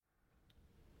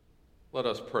Let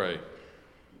us pray.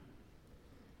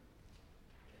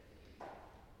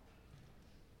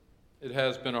 It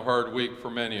has been a hard week for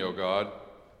many, O God.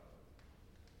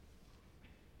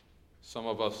 Some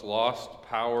of us lost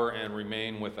power and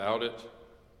remain without it.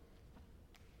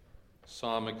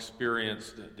 Some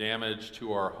experienced damage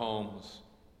to our homes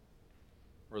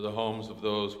or the homes of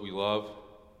those we love.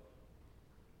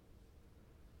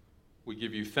 We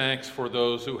give you thanks for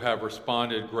those who have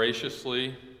responded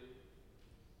graciously,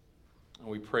 and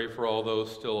we pray for all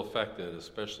those still affected,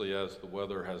 especially as the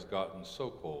weather has gotten so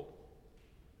cold.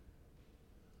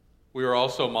 We are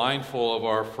also mindful of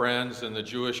our friends in the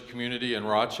Jewish community in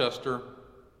Rochester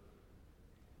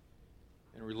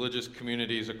and religious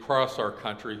communities across our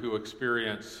country who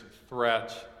experience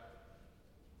threat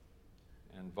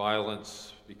and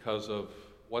violence because of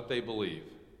what they believe.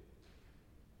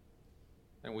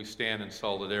 And we stand in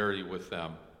solidarity with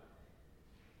them.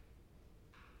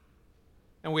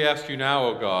 And we ask you now,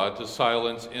 O God, to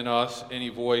silence in us any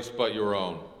voice but your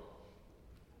own.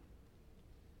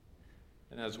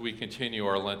 And as we continue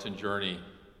our Lenten journey,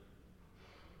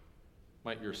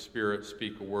 might your Spirit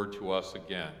speak a word to us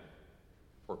again,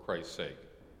 for Christ's sake.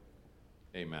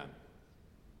 Amen.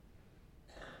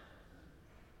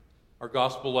 Our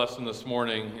gospel lesson this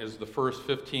morning is the first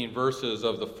 15 verses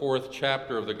of the 4th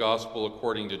chapter of the Gospel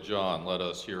according to John. Let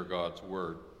us hear God's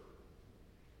word.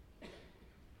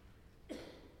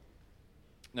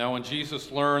 Now, when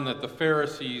Jesus learned that the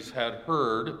Pharisees had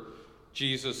heard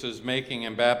Jesus is making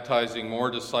and baptizing more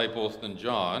disciples than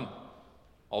John,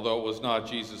 although it was not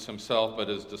Jesus himself but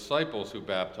his disciples who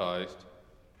baptized,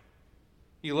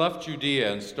 he left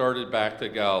Judea and started back to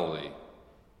Galilee.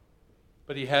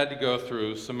 But he had to go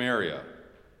through Samaria.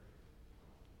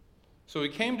 So he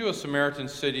came to a Samaritan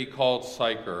city called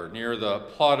Sychar, near the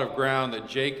plot of ground that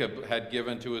Jacob had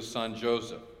given to his son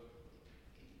Joseph.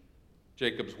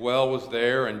 Jacob's well was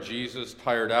there, and Jesus,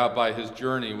 tired out by his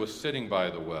journey, was sitting by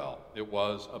the well. It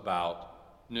was about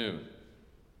noon.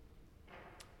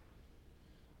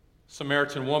 A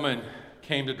Samaritan woman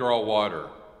came to draw water,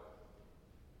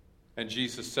 and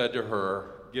Jesus said to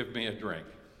her, "Give me a drink."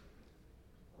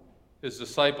 His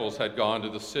disciples had gone to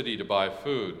the city to buy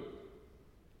food.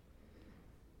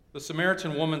 The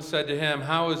Samaritan woman said to him,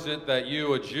 "How is it that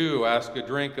you, a Jew, ask a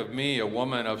drink of me, a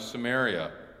woman of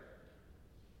Samaria?"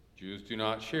 Jews do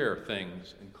not share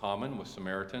things in common with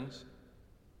Samaritans.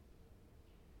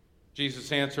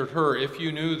 Jesus answered her, "If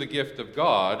you knew the gift of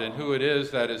God and who it is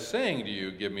that is saying to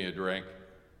you, 'Give me a drink,'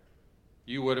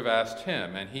 you would have asked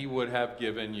him, and he would have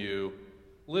given you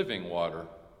living water."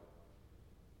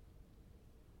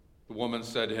 The woman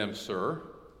said to him, "Sir,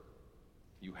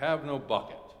 you have no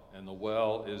bucket, and the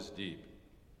well is deep.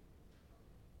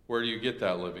 Where do you get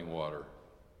that living water?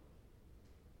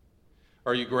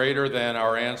 Are you greater than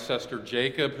our ancestor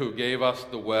Jacob, who gave us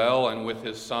the well and with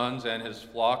his sons and his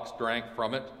flocks drank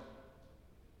from it?"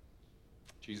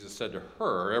 Jesus said to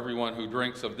her, "Everyone who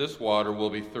drinks of this water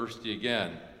will be thirsty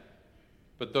again,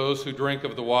 but those who drink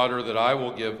of the water that I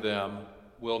will give them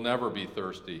will never be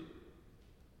thirsty.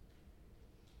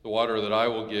 The water that I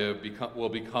will give will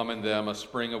become in them a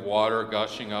spring of water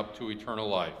gushing up to eternal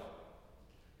life."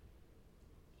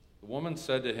 The woman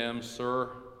said to him,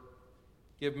 "Sir,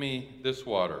 give me this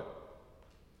water,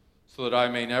 so that I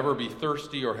may never be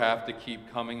thirsty or have to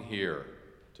keep coming here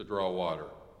to draw water."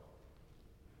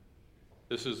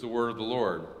 This is the word of the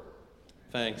Lord.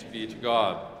 Thanks be to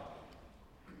God.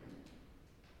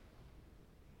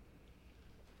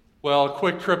 Well, a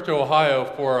quick trip to Ohio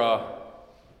for a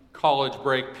college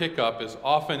break pickup is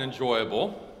often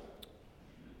enjoyable,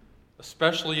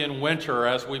 especially in winter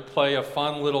as we play a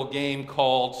fun little game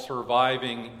called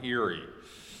Surviving Erie.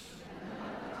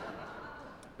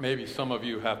 Maybe some of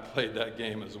you have played that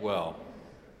game as well.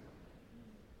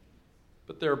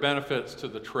 But there are benefits to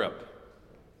the trip.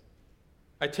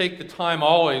 I take the time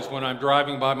always when I'm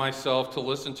driving by myself to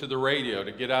listen to the radio,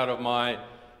 to get out of my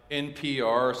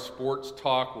NPR sports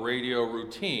talk radio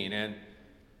routine and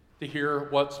to hear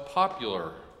what's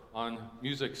popular on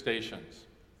music stations.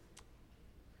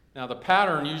 Now, the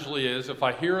pattern usually is if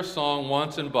I hear a song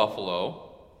once in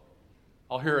Buffalo,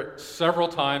 I'll hear it several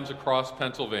times across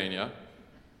Pennsylvania,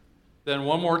 then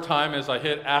one more time as I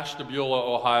hit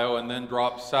Ashtabula, Ohio, and then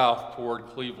drop south toward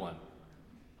Cleveland.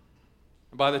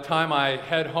 And by the time I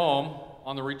head home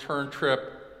on the return trip,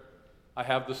 I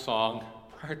have the song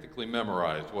practically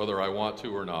memorized, whether I want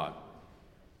to or not.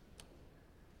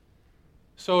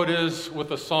 So it is with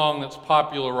a song that's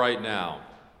popular right now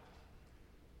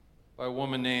by a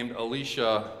woman named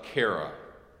Alicia Cara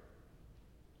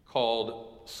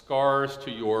called "Scars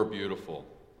to Your Beautiful."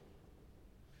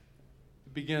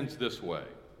 It begins this way.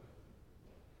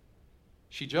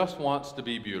 She just wants to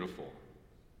be beautiful.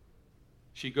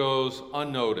 She goes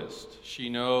unnoticed. She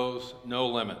knows no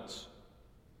limits.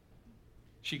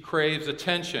 She craves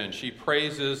attention. She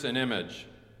praises an image.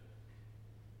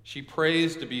 She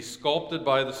prays to be sculpted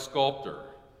by the sculptor.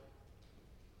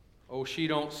 Oh, she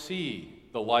don't see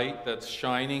the light that's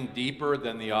shining deeper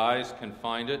than the eyes can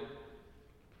find it.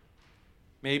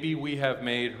 Maybe we have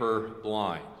made her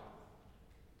blind.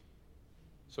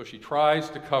 So she tries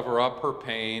to cover up her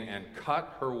pain and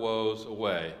cut her woes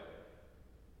away.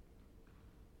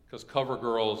 Because cover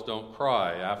girls don't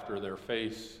cry after their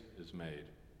face is made.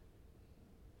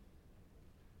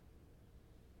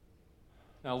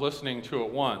 Now, listening to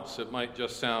it once, it might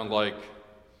just sound like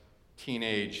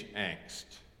teenage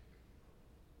angst.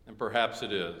 And perhaps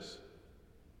it is.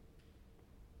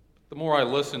 The more I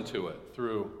listen to it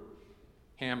through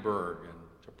Hamburg and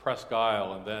to Presque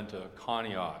Isle and then to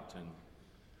Conneaut and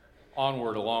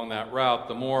onward along that route,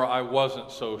 the more I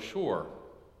wasn't so sure.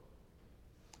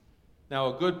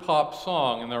 Now, a good pop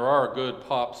song, and there are good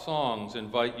pop songs,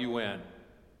 invite you in.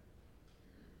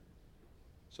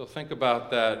 So think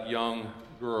about that young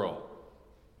girl,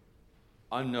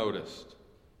 unnoticed.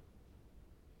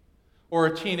 Or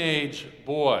a teenage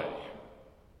boy,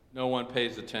 no one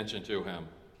pays attention to him.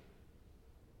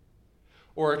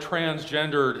 Or a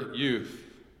transgendered youth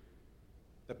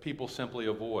that people simply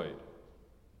avoid.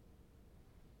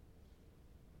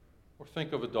 Or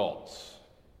think of adults,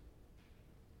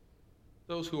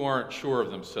 those who aren't sure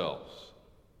of themselves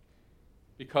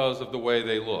because of the way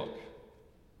they look.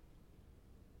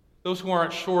 Those who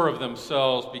aren't sure of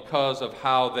themselves because of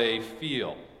how they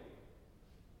feel.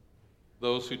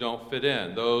 Those who don't fit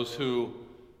in. Those who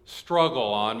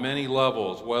struggle on many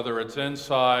levels, whether it's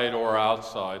inside or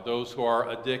outside. Those who are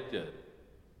addicted.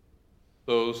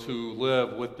 Those who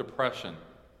live with depression.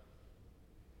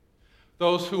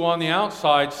 Those who on the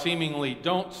outside seemingly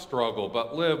don't struggle,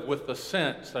 but live with the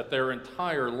sense that their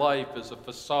entire life is a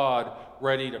facade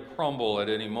ready to crumble at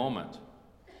any moment.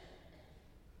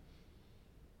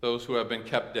 Those who have been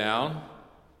kept down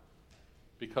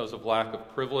because of lack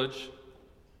of privilege,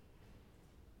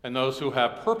 and those who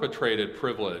have perpetrated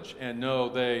privilege and know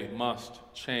they must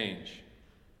change.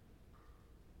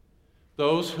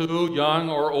 Those who, young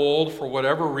or old, for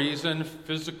whatever reason,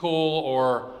 physical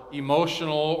or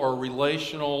emotional or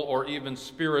relational or even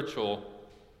spiritual,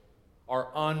 are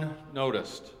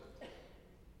unnoticed,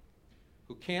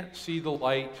 who can't see the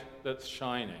light that's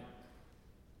shining,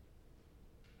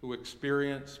 who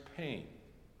experience pain.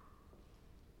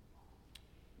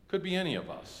 Could be any of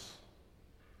us.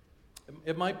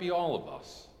 It might be all of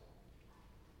us.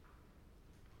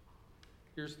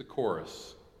 Here's the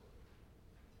chorus.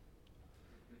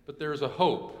 But there's a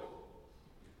hope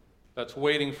that's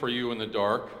waiting for you in the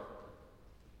dark.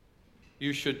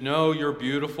 You should know you're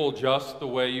beautiful just the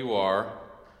way you are.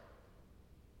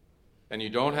 And you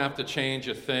don't have to change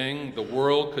a thing. The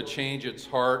world could change its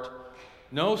heart.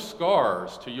 No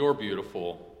scars to your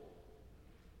beautiful.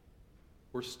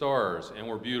 We're stars and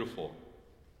we're beautiful.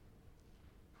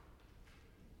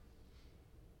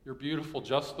 You're beautiful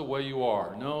just the way you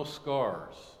are. No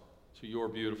scars to your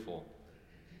beautiful.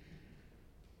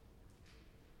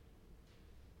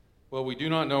 Well, we do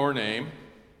not know her name,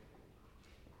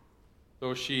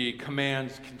 though she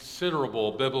commands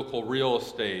considerable biblical real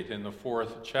estate in the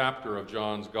 4th chapter of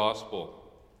John's Gospel.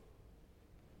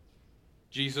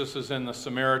 Jesus is in the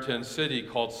Samaritan city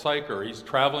called Sychar. He's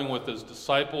traveling with his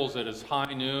disciples. It is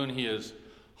high noon. He is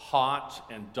hot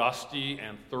and dusty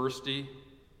and thirsty.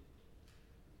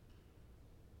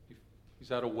 He's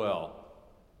at a well.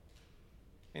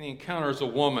 And he encounters a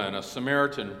woman, a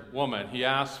Samaritan woman. He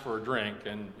asks for a drink,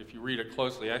 and if you read it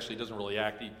closely, actually he doesn't really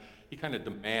act. He kind of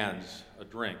demands a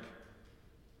drink.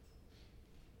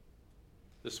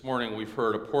 This morning we've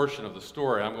heard a portion of the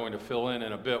story. I'm going to fill in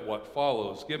a bit what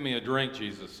follows. Give me a drink,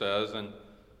 Jesus says, and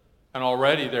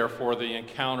already, therefore, the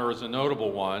encounter is a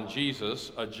notable one.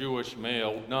 Jesus, a Jewish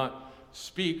male, would not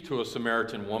speak to a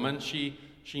Samaritan woman. She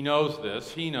knows this.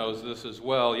 He knows this as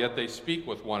well, yet they speak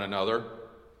with one another.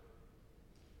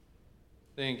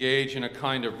 They engage in a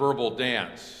kind of verbal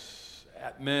dance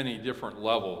at many different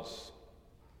levels.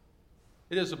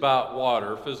 It is about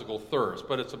water, physical thirst,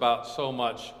 but it's about so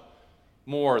much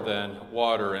more than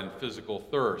water and physical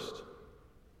thirst.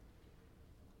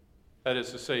 That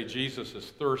is to say, Jesus is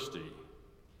thirsty.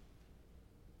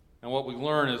 And what we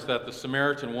learn is that the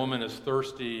Samaritan woman is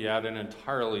thirsty at an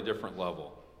entirely different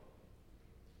level.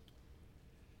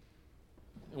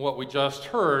 And what we just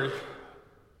heard,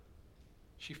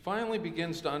 she finally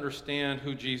begins to understand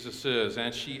who Jesus is,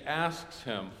 and she asks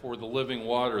him for the living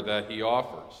water that he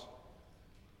offers.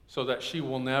 so that she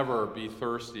will never be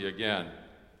thirsty again.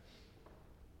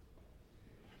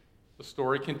 The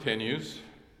story continues.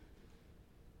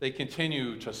 They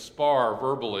continue to spar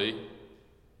verbally.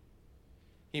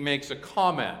 He makes a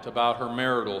comment about her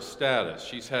marital status.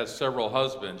 She's had several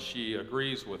husbands. She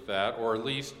agrees with that, or at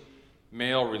least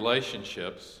male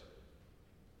relationships.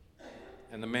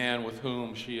 And the man with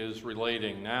whom she is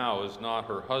relating now is not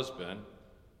her husband.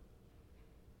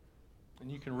 And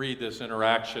you can read this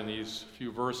interaction, these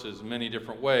few verses, in many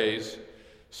different ways.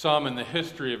 Some in the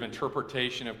history of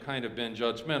interpretation have kind of been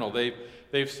judgmental.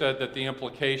 They've said that the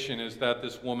implication is that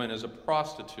this woman is a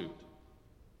prostitute,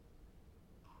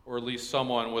 or at least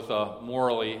someone with a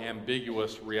morally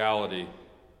ambiguous reality.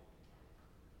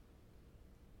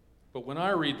 But when I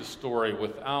read the story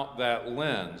without that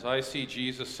lens, I see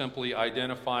Jesus simply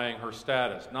identifying her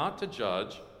status, not to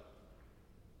judge,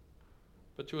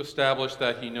 but to establish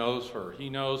that he knows her. He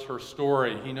knows her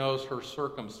story. He knows her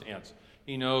circumstance.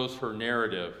 He knows her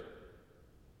narrative.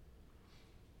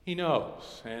 He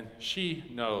knows, and she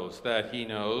knows that he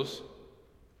knows,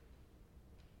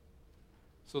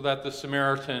 so that the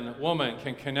Samaritan woman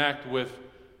can connect with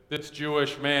this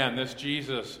Jewish man, this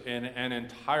Jesus, in an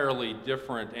entirely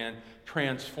different and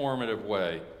transformative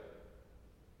way.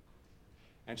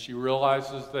 And she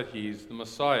realizes that he's the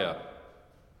Messiah.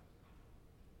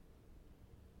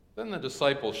 Then the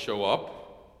disciples show up.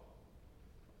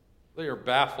 They are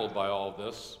baffled by all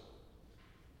this,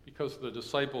 because the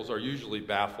disciples are usually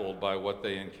baffled by what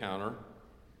they encounter.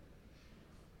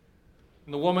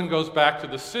 And the woman goes back to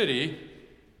the city,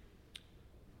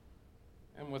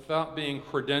 and without being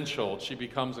credentialed, she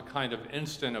becomes a kind of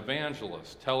instant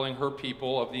evangelist, telling her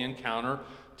people of the encounter,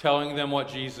 telling them what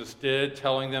Jesus did,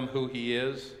 telling them who he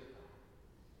is.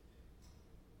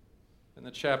 And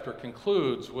the chapter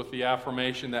concludes with the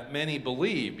affirmation that many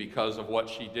believe because of what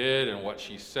she did and what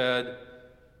she said,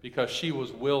 because she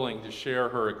was willing to share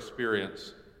her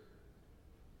experience.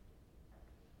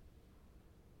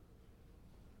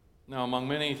 Now, among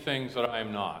many things that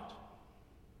I'm not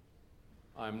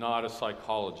a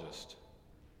psychologist.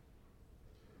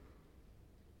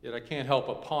 Yet I can't help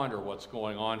but ponder what's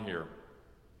going on here.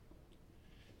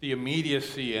 The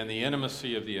immediacy and the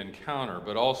intimacy of the encounter,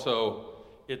 but also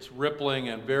its rippling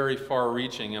and very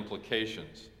far-reaching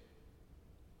implications.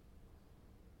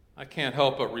 I can't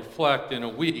help but reflect in a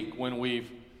week when we've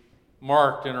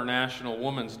marked International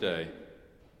Women's Day.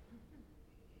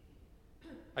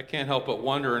 I can't help but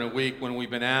wonder in a week when we've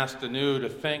been asked anew to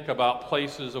think about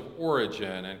places of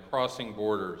origin and crossing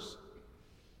borders.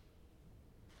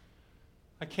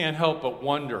 I can't help but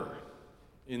wonder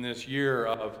in this year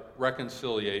of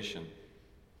reconciliation.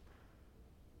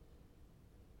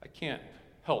 I can't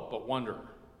help but wonder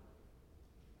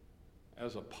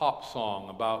as a pop song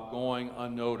about going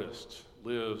unnoticed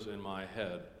lives in my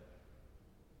head.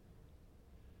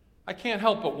 I can't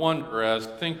help but wonder as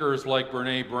thinkers like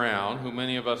Brene Brown, who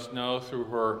many of us know through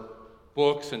her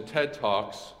books and TED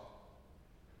Talks,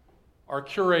 are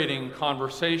curating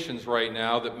conversations right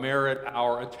now that merit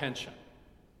our attention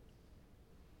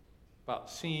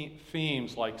about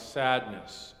themes like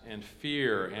sadness and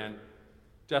fear and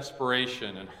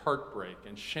desperation and heartbreak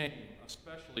and shame,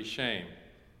 especially shame.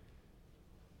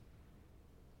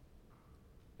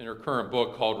 In her current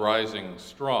book called Rising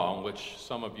Strong, which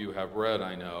some of you have read,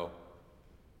 I know,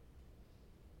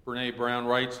 Brene Brown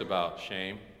writes about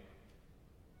shame,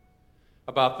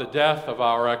 about the death of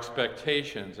our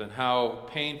expectations and how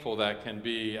painful that can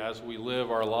be as we live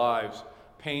our lives,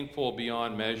 painful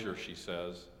beyond measure, she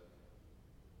says.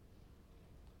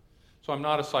 So I'm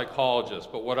not a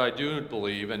psychologist, but what I do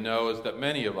believe and know is that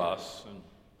many of us, and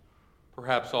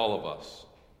perhaps all of us,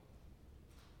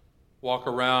 walk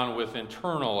around with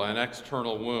internal and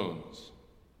external wounds.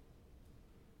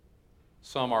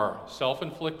 Some are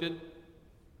self-inflicted,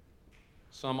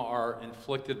 some are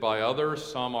inflicted by others,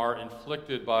 some are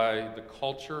inflicted by the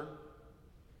culture.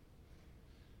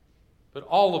 But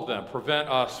all of them prevent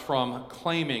us from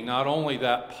claiming not only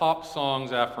that pop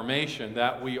song's affirmation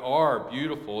that we are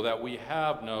beautiful, that we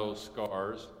have no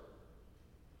scars,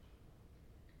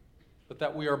 but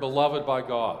that we are beloved by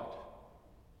God,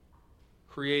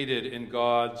 created in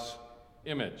God's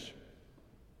image.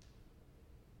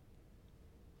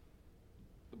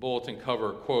 The bulletin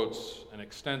cover quotes an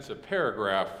extensive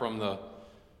paragraph from the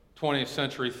 20th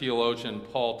century theologian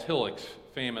Paul Tillich's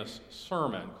famous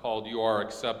sermon called "You Are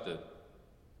Accepted."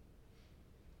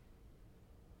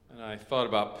 And I thought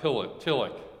about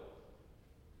Tillich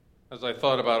as I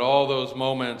thought about all those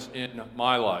moments in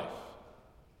my life,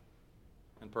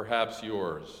 and perhaps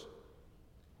yours,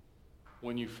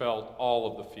 when you felt all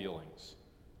of the feelings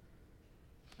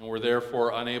and were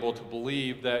therefore unable to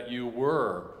believe that you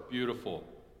were beautiful,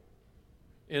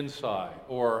 inside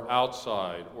or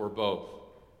outside or both.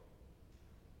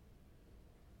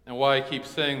 And why I keep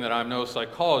saying that I'm no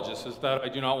psychologist is that I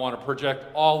do not want to project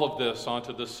all of this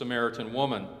onto this Samaritan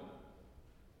woman.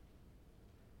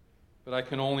 But I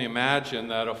can only imagine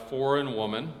that a foreign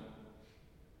woman,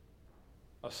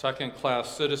 a second-class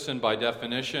citizen by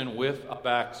definition with a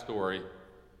backstory,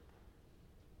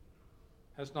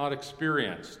 has not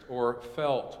experienced or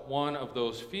felt one of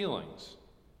those feelings.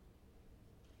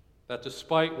 That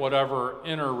despite whatever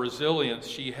inner resilience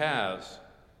she has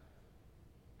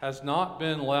not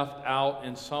been left out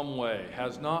in some way,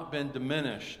 has not been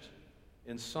diminished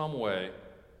in some way.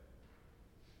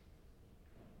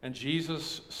 And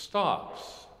Jesus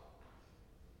stops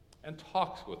and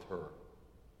talks with her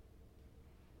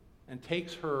and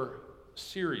takes her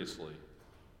seriously.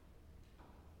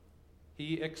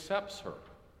 He accepts her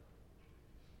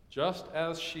just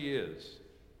as she is.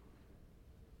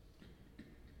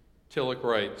 Tillich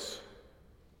writes,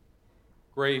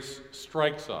 "Grace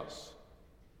strikes us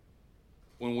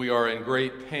when we are in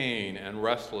great pain and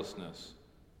restlessness.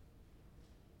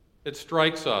 It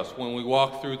strikes us when we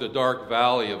walk through the dark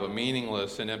valley of a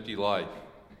meaningless and empty life.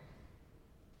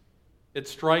 It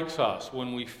strikes us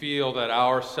when we feel that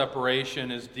our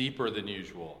separation is deeper than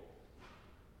usual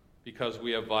because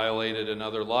we have violated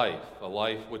another life, a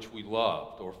life which we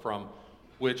loved or from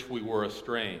which we were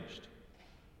estranged.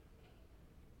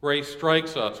 Grace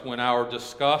strikes us when our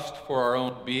disgust for our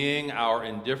own being, our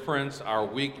indifference, our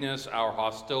weakness, our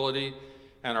hostility,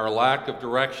 and our lack of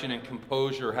direction and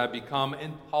composure have become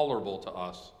intolerable to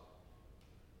us.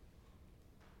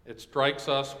 It strikes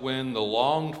us when the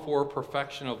longed-for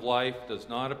perfection of life does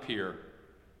not appear,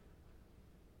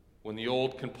 when the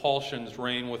old compulsions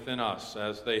reign within us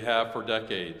as they have for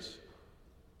decades,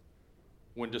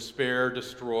 when despair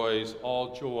destroys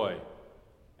all joy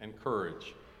and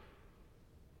courage."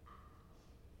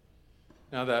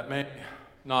 Now, that may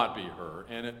not be her,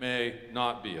 and it may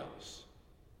not be us,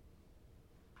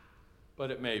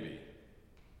 but it may be.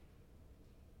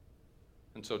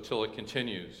 And so Tillich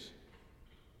continues.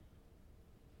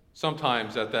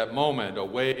 Sometimes at that moment, a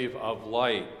wave of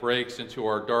light breaks into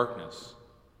our darkness,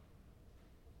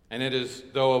 and it is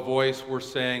as though a voice were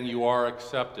saying, "You are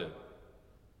accepted.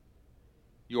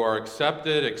 You are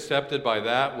accepted by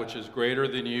that which is greater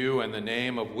than you and the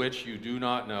name of which you do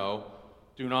not know.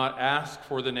 Do not ask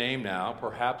for the name now.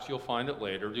 Perhaps you'll find it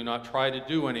later. Do not try to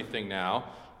do anything now.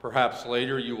 Perhaps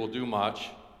later you will do much.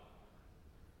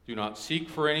 Do not seek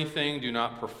for anything. Do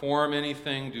not perform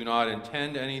anything. Do not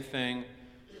intend anything.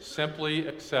 Simply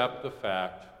accept the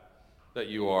fact that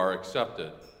you are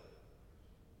accepted."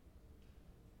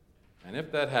 And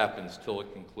if that happens,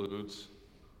 Tillich concludes,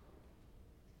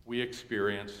 we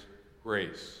experience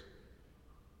grace.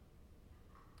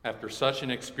 After such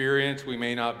an experience, we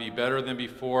may not be better than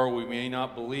before, we may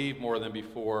not believe more than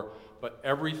before, but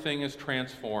everything is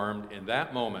transformed in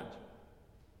that moment.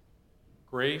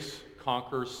 Grace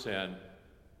conquers sin,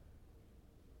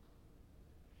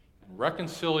 and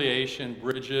reconciliation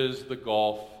bridges the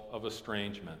gulf of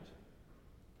estrangement.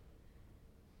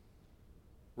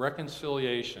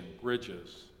 Reconciliation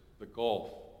bridges the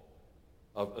gulf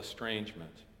of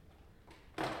estrangement.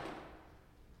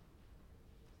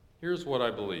 Here's what I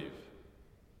believe.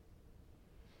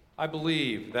 I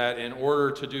believe that in order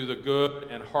to do the good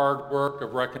and hard work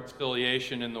of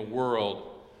reconciliation in the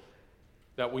world,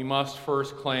 that we must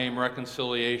first claim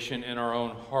reconciliation in our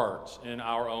own hearts, in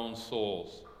our own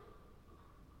souls.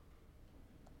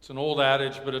 It's an old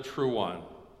adage, but a true one,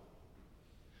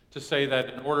 to say that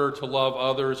in order to love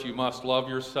others, you must love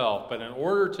yourself. But in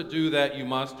order to do that, you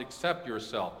must accept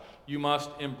yourself. You must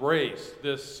embrace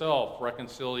this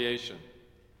self-reconciliation.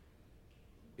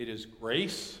 It is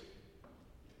grace.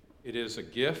 It is a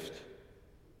gift.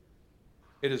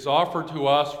 It is offered to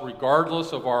us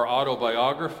regardless of our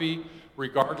autobiography,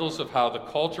 regardless of how the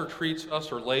culture treats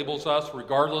us or labels us,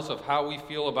 regardless of how we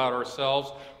feel about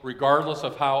ourselves, regardless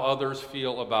of how others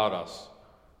feel about us.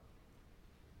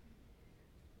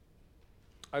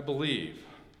 I believe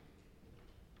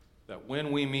that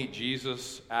when we meet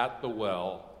Jesus at the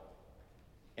well,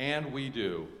 and we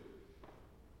do,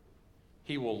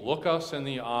 he will look us in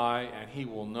the eye and he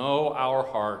will know our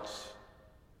hearts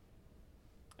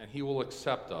and he will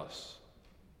accept us.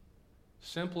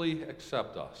 Simply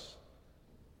accept us.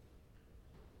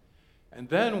 And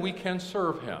then we can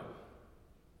serve him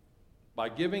by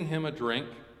giving him a drink,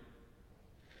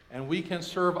 and we can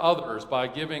serve others by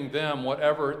giving them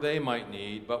whatever they might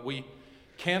need, but we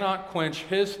cannot quench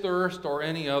his thirst or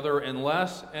any other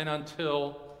unless and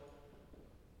until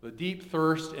The deep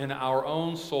thirst in our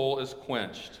own soul is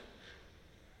quenched.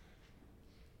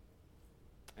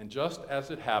 And just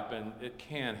as it happened, it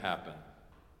can happen.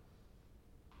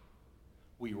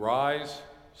 We rise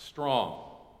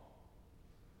strong.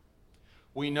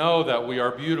 We know that we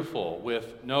are beautiful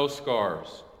with no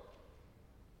scars.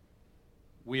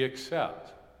 We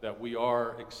accept that we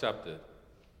are accepted.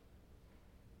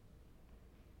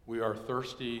 We are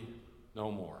thirsty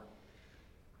no more.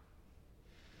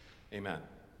 Amen.